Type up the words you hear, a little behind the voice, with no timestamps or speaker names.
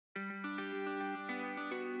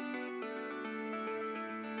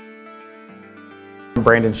I'm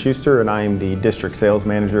Brandon Schuster and I am the District Sales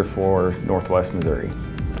Manager for Northwest Missouri.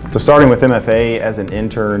 So starting with MFA as an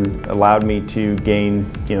intern allowed me to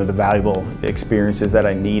gain the valuable experiences that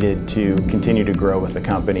I needed to continue to grow with the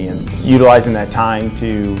company, and utilizing that time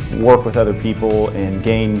to work with other people and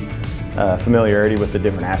gain familiarity with the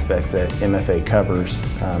different aspects that MFA covers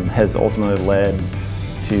has ultimately led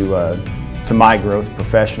to my growth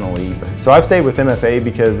professionally. So I've stayed with MFA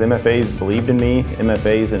because MFA's believed in me,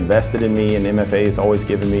 MFA's invested in me, and MFA has always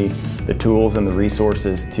given me the tools and the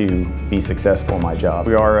resources to be successful in my job.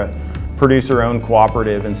 We are a producer-owned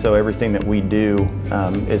cooperative, and so everything that we do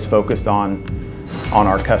is focused on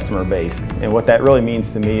our customer base. And what that really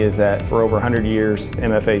means to me is that for over 100 years,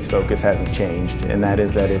 MFA's focus hasn't changed, and that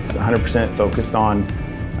is that it's 100% focused on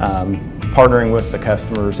partnering with the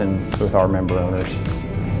customers and with our member owners.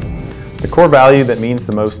 The core value that means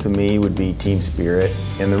the most to me would be team spirit,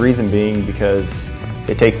 and the reason being because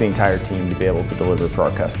it takes the entire team to be able to deliver for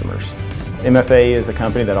our customers. MFA is a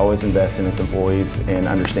company that always invests in its employees and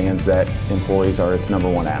understands that employees are its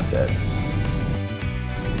 #1 asset.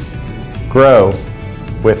 Grow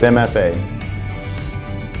with MFA.